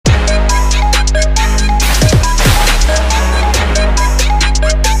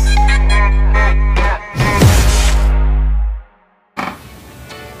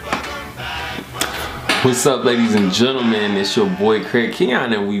What's up, ladies and gentlemen? It's your boy Craig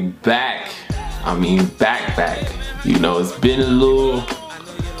Keon, and we back. I mean, back. You know, it's been a little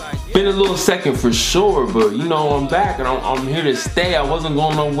second for sure, but you know, I'm back and I'm here to stay. I wasn't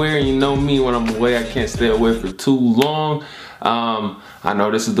going nowhere. You know me, when I'm away, I can't stay away for too long. I know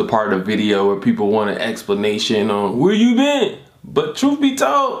this is the part of the video where people want an explanation on where you been, but truth be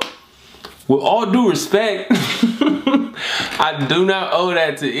told, with all due respect, I do not owe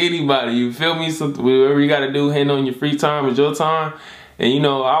that to anybody. You feel me? So whatever you gotta do, handle in your free time is your time. And you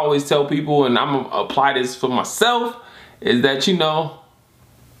know, I always tell people, and I'm gonna apply this for myself, is that, you know,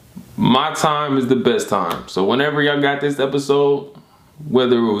 my time is the best time. So whenever y'all got this episode,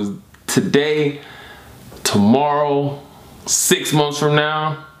 whether it was today, tomorrow, 6 months from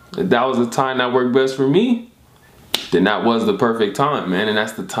now, if that was the time that worked best for me, then that was the perfect time, man. And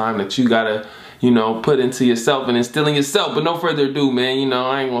that's the time that you gotta, you know, put into yourself and instill in yourself. But no further ado, man, you know,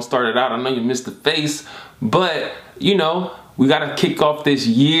 I ain't gonna start it out. I know you missed the face, but you know, we gotta kick off this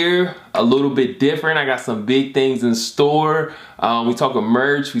year a little bit different. I got some big things in store. We talking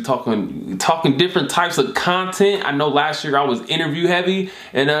merch, we talking different types of content. I know last year I was interview heavy,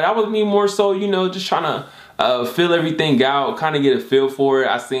 and that was me more so, you know, just trying to fill everything out, kind of get a feel for it.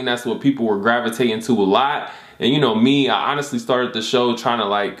 I seen that's what people were gravitating to a lot. And you know me, I honestly started the show trying to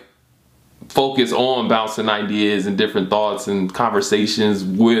like focus on bouncing ideas and different thoughts and conversations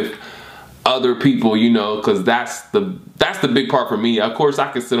with other people, you know, because that's the big part for me. Of course,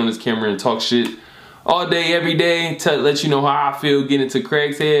 I can sit on this camera and talk shit all day, every day, to let you know how I feel, get into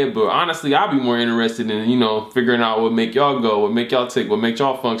Craig's head. But honestly, I'll be more interested in, you know, figuring out what make y'all go, what make y'all tick, what make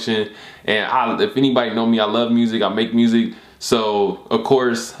y'all function. And if anybody know me, I love music, I make music. So of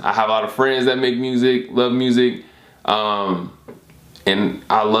course, I have a lot of friends that make music, love music. And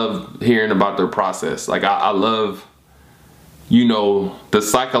I love hearing about their process. Like I love, you know, the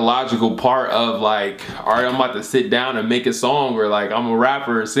psychological part of like, all right, I'm about to sit down and make a song, or like I'm a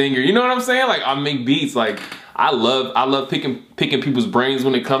rapper or singer. You know what I'm saying? Like I make beats. Like I love picking people's brains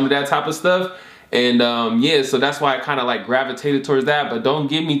when it comes to that type of stuff. And yeah, so that's why I kind of like gravitated towards that. But don't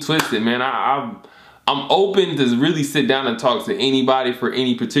get me twisted, man. I'm open to really sit down and talk to anybody for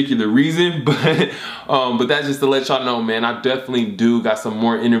any particular reason, but that's just to let y'all know, man, I definitely do got some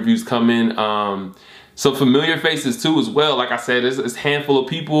more interviews coming. Some familiar faces too as well. Like I said, it's a handful of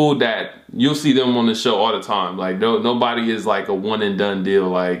people that you'll see them on the show all the time. Like nobody is like a one and done deal.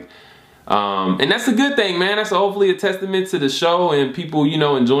 Like, and that's a good thing, man. That's hopefully a testament to the show and people, you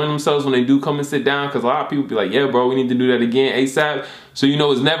know, enjoying themselves when they do come and sit down. Because a lot of people be like, yeah, bro, we need to do that again ASAP. So, you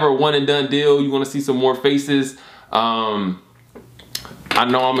know, it's never a one and done deal. You want to see some more faces. I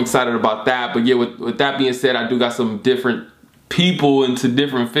know I'm excited about that. But yeah, with that being said, I do got some different people into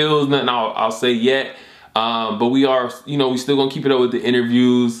different fields. Nothing I'll say yet. But we are, you know, we still gonna keep it up with the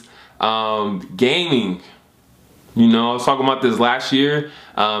interviews. Gaming. You know, I was talking about this last year.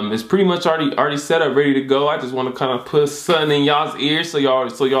 It's pretty much already set up, ready to go. I just want to kind of put something in y'all's ears so y'all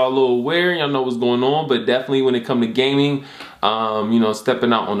a little aware, y'all know what's going on. But definitely when it comes to gaming, you know,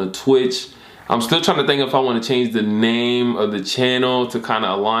 stepping out on the Twitch. I'm still trying to think if I want to change the name of the channel to kind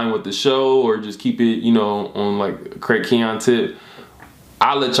of align with the show, or just keep it, you know, on like Craig Keon tip.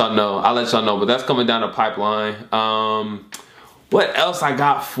 I'll let y'all know, but that's coming down the pipeline. What else I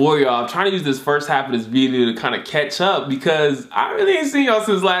got for y'all? I'm trying to use this first half of this video to kind of catch up, because I really ain't seen y'all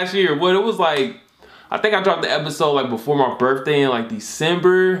since last year. But it was like, I think I dropped the episode like before my birthday in like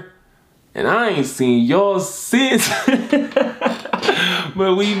December, and I ain't seen y'all since.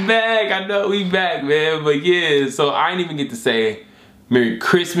 But we back, I know we back, man. But yeah, so I ain't even get to say Merry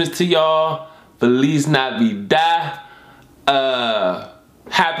Christmas to y'all, Feliz Navidad,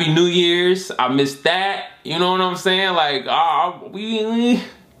 Happy New Year's. I missed that. You know what I'm saying? Like,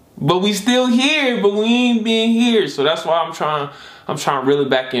 but we still here, but we ain't been here. So that's why I'm trying to reel it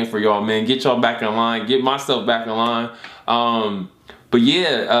back in for y'all, man. Get y'all back in line. Get myself back in line. But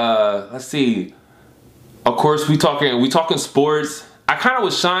yeah, let's see. Of course, we talking sports. I kind of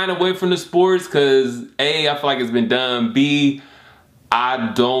was shying away from the sports because A, I feel like it's been done. B,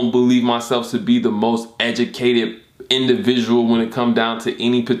 I don't believe myself to be the most educated individual when it comes down to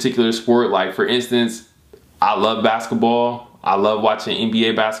any particular sport. Like for instance, I love basketball. I love watching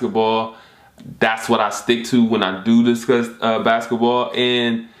NBA basketball. That's what I stick to when I do discuss basketball.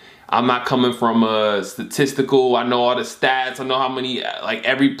 And I'm not coming from a statistical, I know all the stats, I know how many, like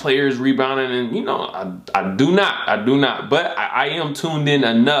every player is rebounding, and you know, I do not. But I am tuned in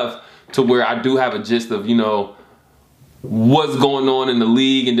enough to where I do have a gist of, you know, what's going on in the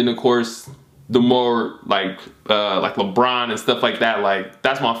league. And then of course, the more like LeBron and stuff like that, like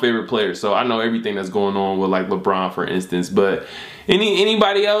that's my favorite player. So I know everything that's going on with like LeBron, for instance. But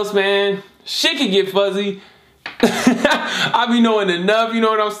anybody else, man, shit can get fuzzy. I be knowing enough, you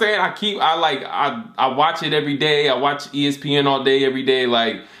know what I'm saying? I watch it every day. I watch ESPN all day, every day.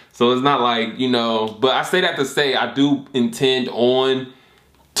 Like, so it's not like, you know, but I say that to say I do intend on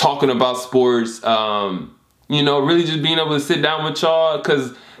talking about sports, you know, really just being able to sit down with y'all,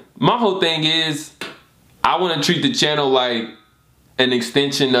 because my whole thing is I want to treat the channel like an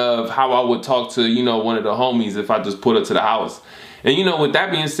extension of how I would talk to, you know, one of the homies if I just put her to the house. And you know, with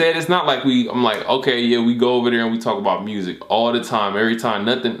that being said, it's not like I'm like, okay, yeah, we go over there and we talk about music all the time, every time,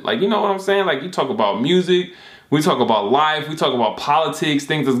 nothing, like, you know what I'm saying? Like, you talk about music, we talk about life, we talk about politics,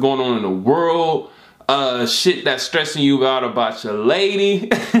 things that's going on in the world, shit that's stressing you out about your lady.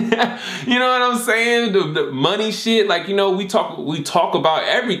 You know what I'm saying? The money shit, like, you know, we talk about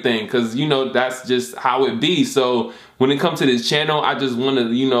everything, because, you know, that's just how it be. So when it comes to this channel, I just want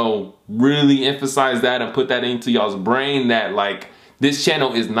to, you know, really emphasize that and put that into y'all's brain that, like, this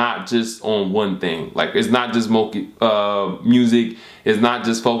channel is not just on one thing. Like, it's not just music. It's not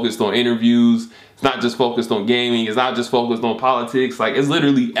just focused on interviews. It's not just focused on gaming. It's not just focused on politics. Like, it's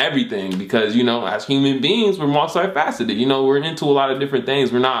literally everything, because, you know, as human beings, we're multifaceted. You know, we're into a lot of different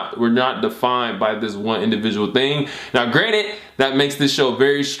things. We're not defined by this one individual thing. Now, granted, that makes this show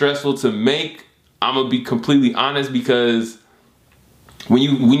very stressful to make. I'm gonna be completely honest, because when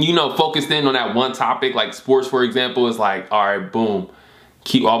you know, focused in on that one topic, like sports, for example, it's like, all right, boom,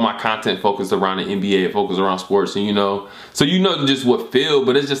 keep all my content focused around the NBA, focused around sports, and you know, so you know just what feel,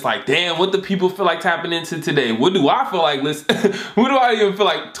 but it's just like, damn, what do people feel like tapping into today? What do I feel like listen? What do I even feel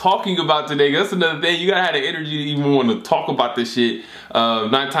like talking about today? That's another thing. You gotta have the energy to even want to talk about this shit. 9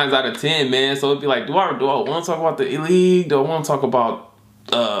 times out of 10, man. So it'd be like, do I want to talk about the league? Do I want to talk about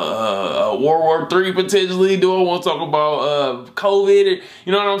World War III potentially? Do I want to talk about COVID?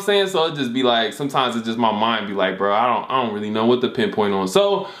 You know what I'm saying? So it just be like, sometimes it's just my mind be like, bro, I don't really know what to pinpoint on.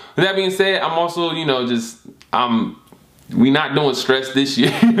 So with that being said, I'm also, you know, we not doing stress this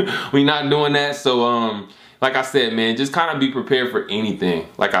year. We not doing that. So like I said, man, just kind of be prepared for anything.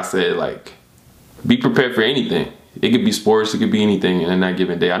 Like I said, like, be prepared for anything. It could be sports, it could be anything in that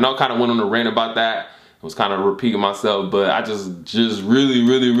given day. I know I kind of went on a rant about that. I was kind of repeating myself, but I just really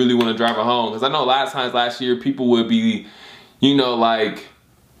want to drive it home, because I know last year people would be, you know, like,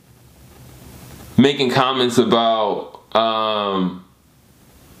 making comments about,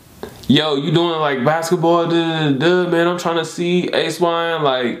 yo, you doing like basketball, man, I'm trying to see Ace Wine,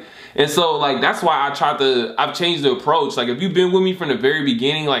 like, and so, like, that's why I've changed the approach. Like, if you've been with me from the very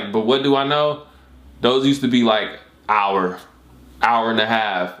beginning, like, but what do I know? Those used to be like hour and a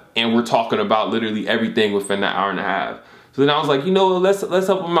half, and we're talking about literally everything within that hour and a half. So then I was like, you know what, let's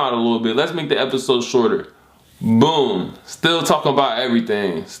help them out a little bit. Let's make the episode shorter. Boom. Still talking about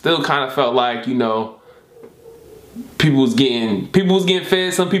everything. Still kind of felt like, you know, people was getting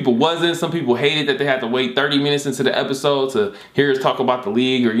fed. Some people wasn't. Some people hated that they had to wait 30 minutes into the episode to hear us talk about the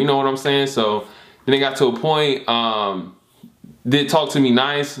league, or you know what I'm saying? So then it got to a point, did talk to me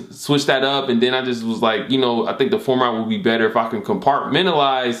nice, switch that up, and then I just was like, you know, I think the format would be better if I can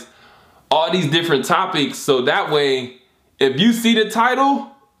compartmentalize all these different topics, so that way, if you see the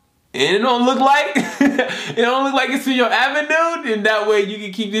title and it don't look like it's in your avenue, then that way you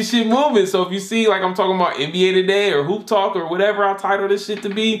can keep this shit moving. So if you see, like, I'm talking about NBA today or Hoop Talk or whatever I title this shit to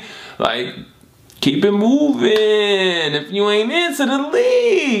be, like, keep it moving if you ain't into the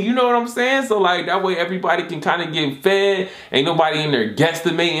league, you know what I'm saying? So, like, that way everybody can kind of get fed. Ain't nobody in there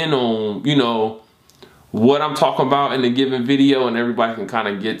guesstimating on, you know, what I'm talking about in the given video, and everybody can kind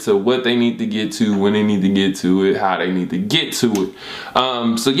of get to what they need to get to, when they need to get to it, how they need to get to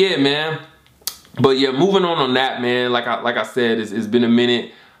it. So yeah, man. But yeah, moving on that, man. Like I said, it's been a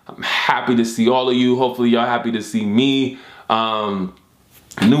minute. I'm happy to see all of you. Hopefully y'all happy to see me.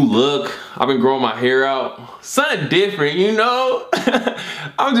 New look. I've been growing my hair out. Something different, you know?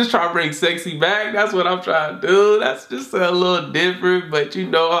 I'm just trying to bring sexy back. That's what I'm trying to do. That's just a little different, but you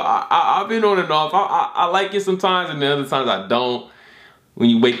know, I've been on and off. I like it sometimes, and the other times I don't. When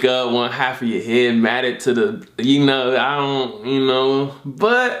you wake up, one half of your head matted to the, you know, I don't, you know,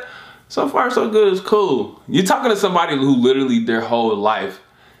 but so far so good, it's cool. You're talking to somebody who literally their whole life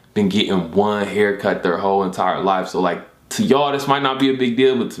been getting one haircut their whole entire life. So, like, to y'all, this might not be a big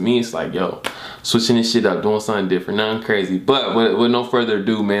deal, but to me, it's like, yo, switching this shit up, doing something different, nothing crazy. But with no further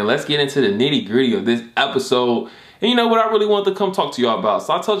ado, man, let's get into the nitty gritty of this episode. And you know what I really want to come talk to y'all about.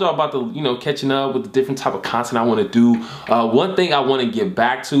 So I told y'all about the, you know, catching up with the different type of content I want to do. One thing I want to get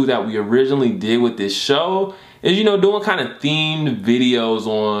back to that we originally did with this show is, you know, doing kind of themed videos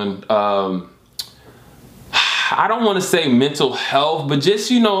on, I don't want to say mental health, but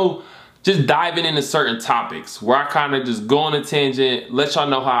just, you know, just diving into certain topics where I kind of just go on a tangent, let y'all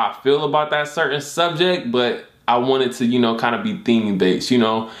know how I feel about that certain subject, but I wanted to, you know, kind of be theme based, you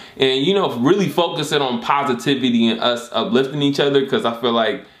know, and, you know, really focusing on positivity and us uplifting each other, because I feel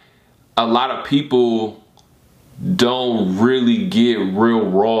like a lot of people don't really get real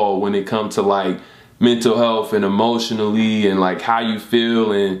raw when it comes to like mental health and emotionally and like how you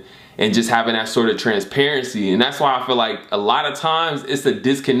feel and just having that sort of transparency. And that's why I feel like a lot of times it's a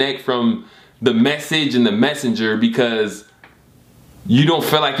disconnect from the message and the messenger, because you don't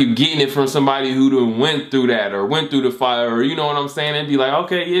feel like you're getting it from somebody who done went through that or went through the fire, or you know what I'm saying? And be like,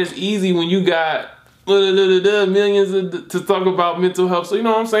 okay, yeah, it's easy when you got millions to talk about mental health. So you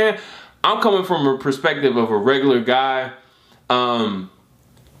know what I'm saying? I'm coming from a perspective of a regular guy. And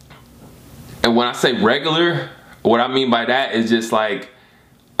when I say regular, what I mean by that is just like,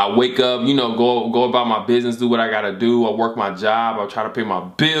 I wake up, you know, go about my business, do what I gotta do. I work my job. I try to pay my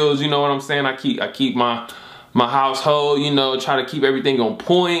bills. You know what I'm saying? I keep my household, you know, try to keep everything on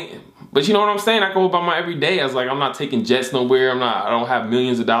point. But you know what I'm saying? I go about my everyday. I was like, I'm not taking jets nowhere. I don't have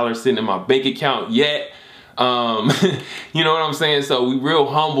millions of dollars sitting in my bank account yet. You know what I'm saying? So we real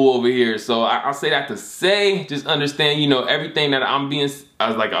humble over here. So I'll say that to say, just understand, you know, everything that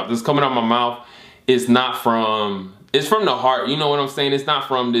this coming out my mouth, it's from the heart. You know what I'm saying? It's not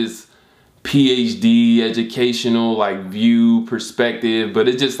from this PhD educational like view perspective, but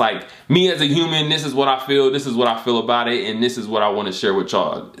it's just like me as a human. This is what I feel. This is what I feel about it. And this is what I want to share with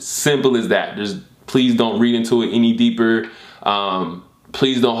y'all. Simple as that. Please don't read into it any deeper.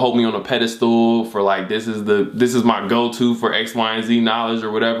 Please don't hold me on a pedestal for like, this is my go-to for X, Y, and Z knowledge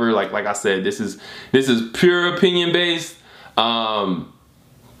or whatever. Like I said, this is pure opinion based.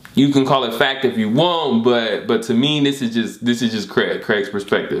 You can call it fact if you want, but to me, this is just Craig's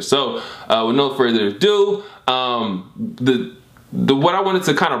perspective. So with no further ado, what I wanted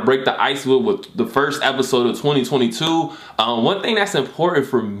to kind of break the ice with the first episode of 2022. One thing that's important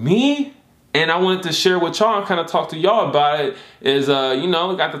for me, and I wanted to share with y'all and kind of talk to y'all about it, is you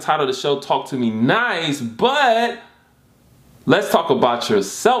know, got the title of the show, Talk to Me Nice, but let's talk about your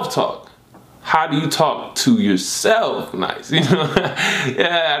self-talk. How do you talk to yourself nice? You know,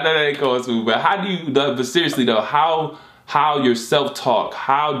 yeah, I know that ain't going smooth, but how do you? But seriously though, how your self-talk?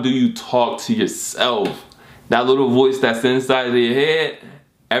 How do you talk to yourself? That little voice that's inside of your head.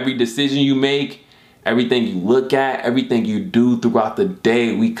 Every decision you make, everything you look at, everything you do throughout the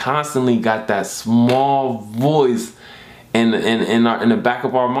day, we constantly got that small voice in the back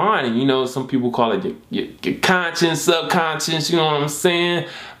of our mind. And you know, some people call it your conscience, subconscious. You know what I'm saying?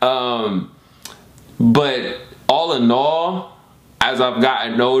 But all in all, as I've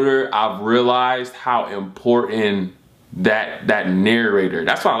gotten older, I've realized how important that narrator,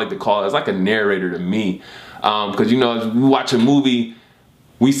 that's what I like to call it. It's like a narrator to me. Because, you know, as we watch a movie,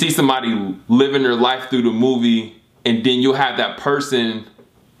 we see somebody living their life through the movie, and then you'll have that person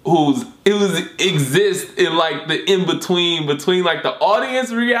who exists in like the in-between, between like the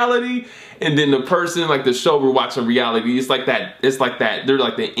audience reality and then the person, like the show we're watching reality. It's like that, they're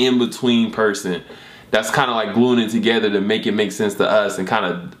like the in-between person that's kind of like gluing it together to make it make sense to us and kind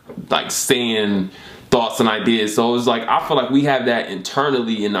of like saying thoughts and ideas. So it's like, I feel like we have that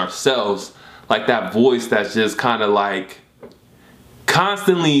internally in ourselves, like that voice that's just kind of like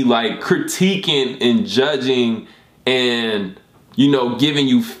constantly like critiquing and judging and, you know, giving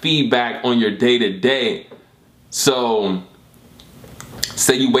you feedback on your day to day. So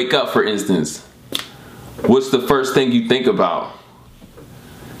say you wake up, for instance, what's the first thing you think about?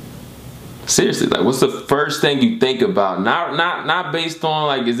 Seriously, like, what's the first thing you think about? Not based on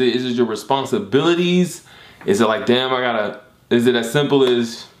like, is it your responsibilities? Is it like, damn, is it as simple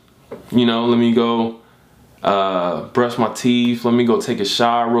as, you know, let me go brush my teeth, let me go take a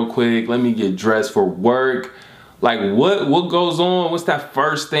shower real quick, let me get dressed for work? Like, what goes on? What's that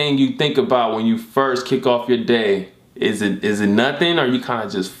first thing you think about when you first kick off your day? Is it nothing? Or you kind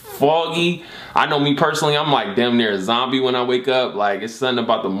of just foggy? I know me personally, I'm like damn near a zombie when I wake up. Like, it's something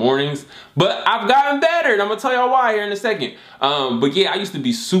about the mornings. But I've gotten better, and I'm gonna tell y'all why here in a second. But yeah, I used to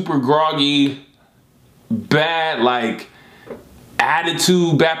be super groggy, bad like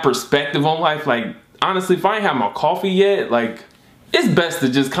attitude, bad perspective on life. Like, honestly, if I ain't have my coffee yet, like, it's best to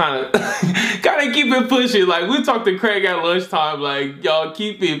just kind of keep it pushing. Like, we talked to Craig at lunchtime, like, y'all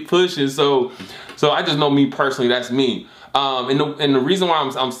keep it pushing. So I just know me personally, that's me. And the reason why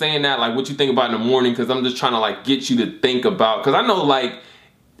I'm saying that, like, what you think about in the morning, because I'm just trying to like get you to think about, because I know like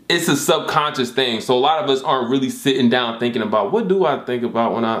it's a subconscious thing. So a lot of us aren't really sitting down thinking about, what do I think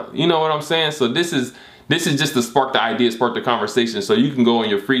about when you know what I'm saying? So this is just to spark the idea, spark the conversation, so you can go in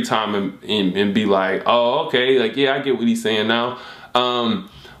your free time and be like, oh, okay, like, yeah, I get what he's saying now.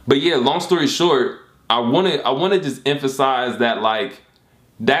 But yeah, long story short, I want to just emphasize that like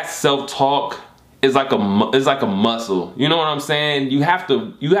that self-talk is like a muscle. You know what I'm saying? You have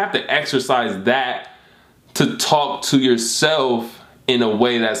to exercise that to talk to yourself in a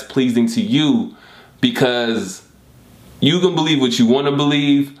way that's pleasing to you, because you can believe what you want to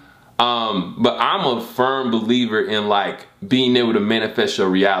believe. But I'm a firm believer in like being able to manifest your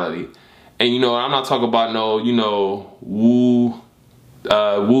reality. And you know, I'm not talking about no, you know, woo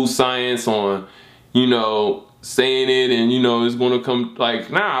science on, you know, saying it and you know it's gonna come,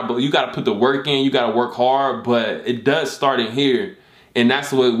 like, nah, but you gotta put the work in, you gotta work hard, but it does start in here. And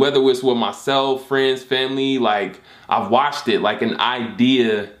that's what, whether it's with myself, friends, family, like I've watched it, like an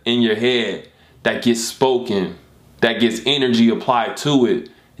idea in your head that gets spoken, that gets energy applied to it,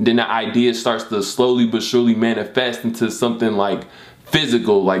 and then the idea starts to slowly but surely manifest into something like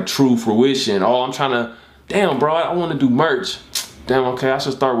physical, like true fruition. Oh, I'm trying to, damn bro, I want to do merch. Damn, okay, I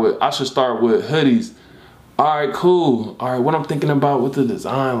should start with hoodies. All right, cool. All right, what I'm thinking about with the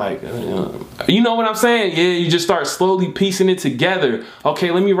design, like, you know what I'm saying? Yeah, you just start slowly piecing it together.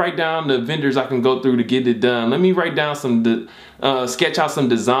 Okay, let me write down the vendors I can go through to get it done. Let me write down some, sketch out some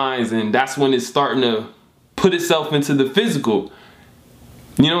designs, and that's when it's starting to put itself into the physical.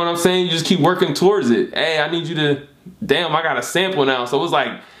 You know what I'm saying? You just keep working towards it. Hey, I need you to, damn, I got a sample now. So it's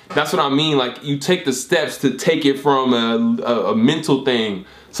like, that's what I mean. Like you take the steps to take it from a mental thing,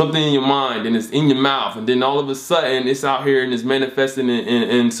 something in your mind, and it's in your mouth, and then all of a sudden it's out here and it's manifesting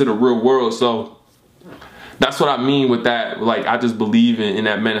into the real world. So that's what I mean with that. Like I just believe in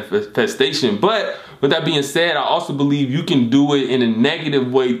that manifestation. But with that being said, I also believe you can do it in a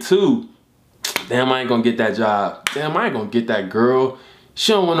negative way too. Damn, I ain't gonna get that job. Damn, I ain't gonna get that girl.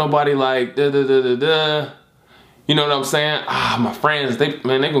 She don't want nobody like da-da-da-da-da. You know what I'm saying? Ah, my friends, they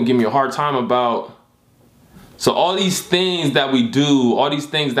gonna give me a hard time about. So all these things that we do, all these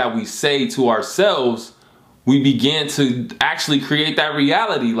things that we say to ourselves, we begin to actually create that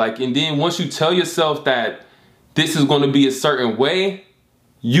reality. Like, and then once you tell yourself that this is gonna be a certain way,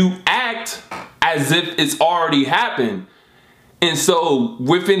 you act as if it's already happened. And so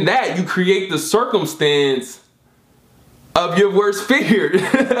within that, you create the circumstance of your worst fear.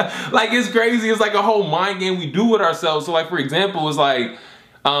 Like it's crazy. It's like a whole mind game we do with ourselves. So like, for example, it's like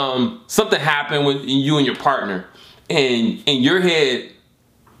something happened with you and your partner, and in your head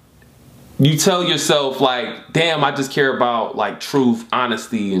you tell yourself like, damn, I just care about like truth,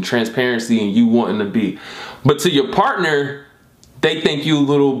 honesty, and transparency, and you wanting to be. But to your partner, they think you a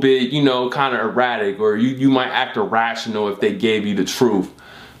little bit, you know, kind of erratic, or you might act irrational if they gave you the truth.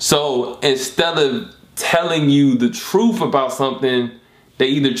 So instead of telling you the truth about something, they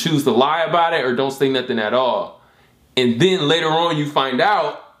either choose to lie about it or don't say nothing at all. And then later on you find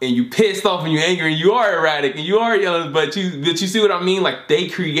out and you pissed off and you angry and you are erratic and you are yelling, but you see what I mean? Like they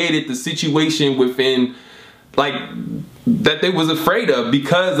created the situation within, like, that they was afraid of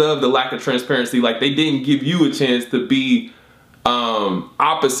because of the lack of transparency. Like they didn't give you a chance to be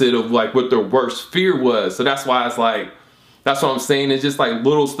opposite of like what their worst fear was. So that's why it's like, that's what I'm saying. It's just like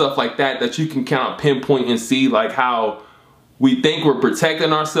little stuff like that you can kind of pinpoint and see like how we think we're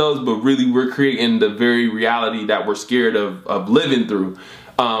protecting ourselves, but really we're creating the very reality that we're scared of living through.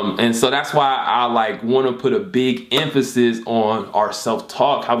 And so that's why I like want to put a big emphasis on our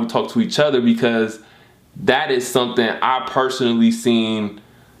self-talk, how we talk to each other, because that is something I personally seen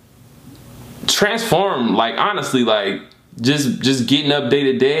transform, like honestly, like just getting up day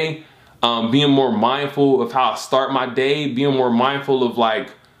to day. Being more mindful of how I start my day, being more mindful of like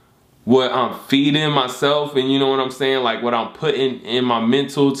what I'm feeding myself, and you know what I'm saying, like what I'm putting in my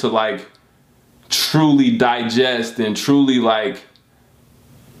mental to like truly digest and truly like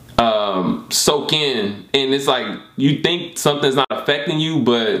soak in. And it's like you think something's not affecting you,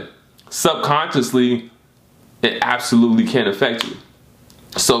 but subconsciously it absolutely can affect you.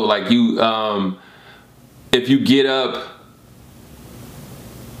 So like you if you get up,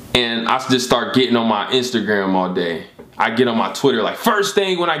 and I just start getting on my Instagram all day. I get on my Twitter like first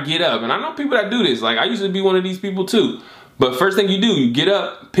thing when I get up. And I know people that do this. Like I used to be one of these people too. But first thing you do, you get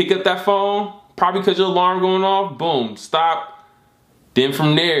up, pick up that phone, probably because your alarm going off, boom, stop. Then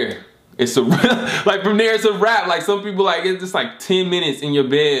from there, it's a like from there it's a wrap. Like some people, like it's just like 10 minutes in your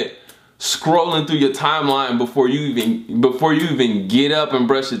bed scrolling through your timeline before you even get up and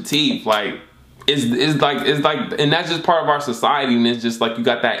brush your teeth. Like it's like, and that's just part of our society, and it's just like you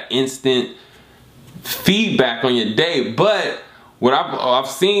got that instant feedback on your day. But what I've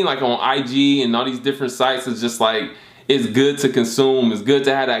seen like on IG and all these different sites is just like, it's good to consume, it's good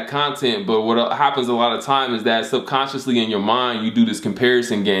to have that content, but what happens a lot of time is that subconsciously in your mind you do this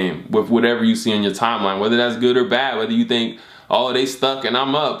comparison game with whatever you see on your timeline, whether that's good or bad, whether you think, oh, they stuck and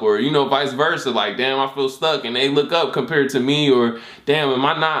I'm up, or, you know, vice versa. Like, damn, I feel stuck and they look up compared to me, or damn, am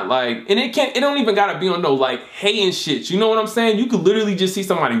I not, like, and it don't even gotta be on no like hating shit. You know what I'm saying? You could literally just see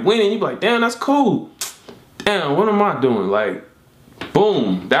somebody winning, you be like, damn, that's cool. Damn, what am I doing? Like,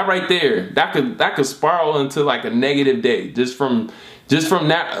 boom, that right there, that could spiral into like a negative day just from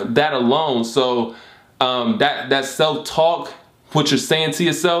that alone. So that self-talk, what you're saying to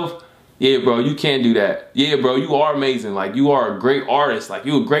yourself, yeah, bro, you can't do that. Yeah, bro, you are amazing. Like, you are a great artist. Like,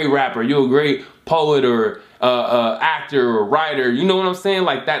 you a great rapper. You a great poet, or actor, or writer. You know what I'm saying?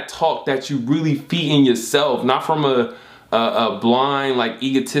 Like, that talk that you really feed in yourself, not from a blind, like,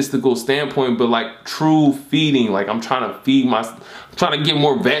 egotistical standpoint, but like true feeding. Like, I'm trying to get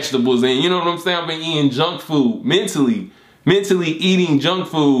more vegetables in. You know what I'm saying? I've been eating junk food mentally eating junk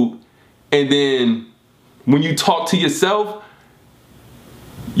food, and then when you talk to yourself,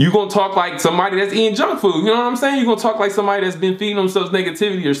 you're gonna talk like somebody that's eating junk food. You know what I'm saying? You're gonna talk like somebody that's been feeding themselves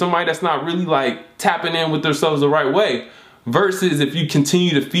negativity, or somebody that's not really like tapping in with themselves the right way. Versus if you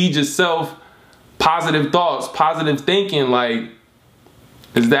continue to feed yourself positive thoughts, positive thinking, like,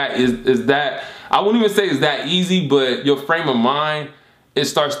 is that I wouldn't even say it's that easy, but your frame of mind, it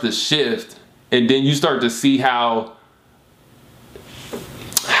starts to shift, and then you start to see how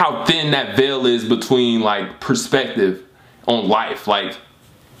thin that veil is between like perspective on life. Like,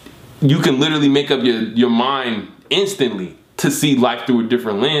 you can literally make up your mind instantly to see life through a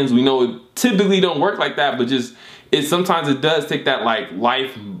different lens. We know it typically don't work like that, but sometimes it does take that like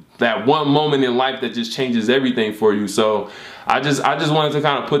life, that one moment in life that just changes everything for you. So I just wanted to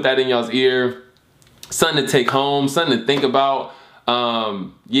kind of put that in y'all's ear, something to take home, something to think about.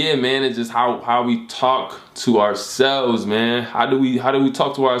 Yeah, man, it's just how we talk to ourselves, man. How do we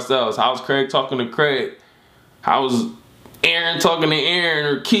talk to ourselves? How's Craig talking to Craig? How's Aaron talking to Aaron,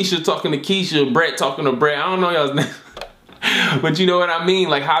 or Keisha talking to Keisha, Brett talking to Brett? I don't know y'all's name. But you know what I mean?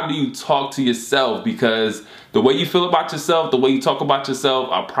 Like, how do you talk to yourself? Because the way you feel about yourself, the way you talk about yourself,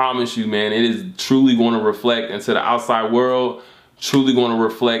 I promise you, man, it is truly going to reflect into the outside world, truly going to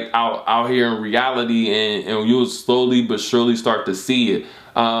reflect out here in reality, and you'll slowly but surely start to see it.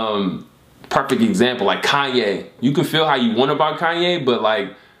 Perfect example, like Kanye. You can feel how you want about Kanye, but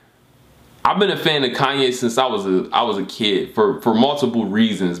like, I've been a fan of Kanye since I was a kid for multiple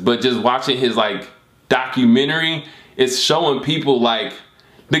reasons. But just watching his like documentary, it's showing people like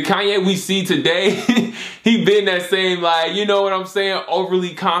the Kanye we see today. He been that same, like, you know what I'm saying,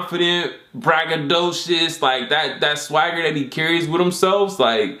 overly confident, braggadocious, like that swagger that he carries with himself.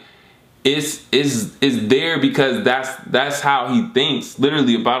 Like, it's there because that's how he thinks,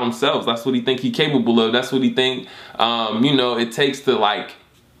 literally, about himself. That's what he think he's capable of. That's what he think you know, it takes to like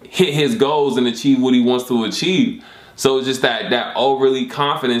hit his goals and achieve what he wants to achieve. So it's just that overly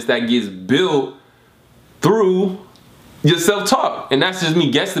confidence that gets built through your self-talk. And that's just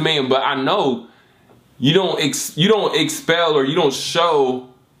me guesstimating, but I know you don't expel, or you don't show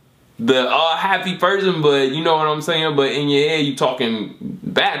the happy person, but you know what I'm saying, but in your head you talking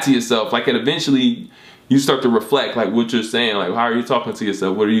bad to yourself. Like, and eventually you start to reflect like what you're saying, like, how are you talking to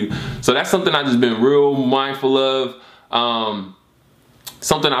yourself? What are you? So that's something I've just been real mindful of.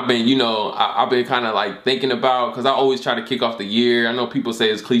 Something I've been, you know, I've been kind of like thinking about, because I always try to kick off the year. I know people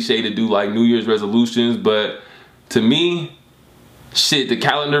say it's cliche to do like New Year's resolutions, but to me, shit, the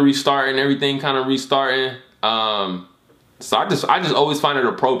calendar restarting, everything kind of restarting. So I just always find it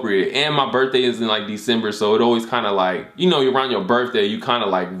appropriate. And my birthday is in like December, so it always kind of like, you know, around your birthday, you kind of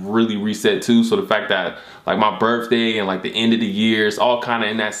like really reset too. So the fact that like my birthday and like the end of the year, it's all kind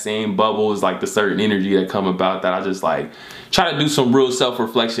of in that same bubble, is like the certain energy that come about, that I just like try to do some real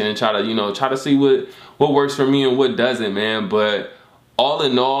self-reflection and try to, you know, try to see what works for me and what doesn't, man. But all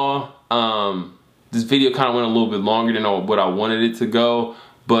in all, this video kind of went a little bit longer than what I wanted it to go.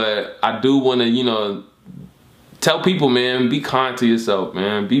 But I do want to, you know, tell people, man, be kind to yourself,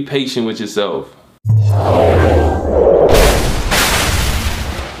 man. Be patient with yourself.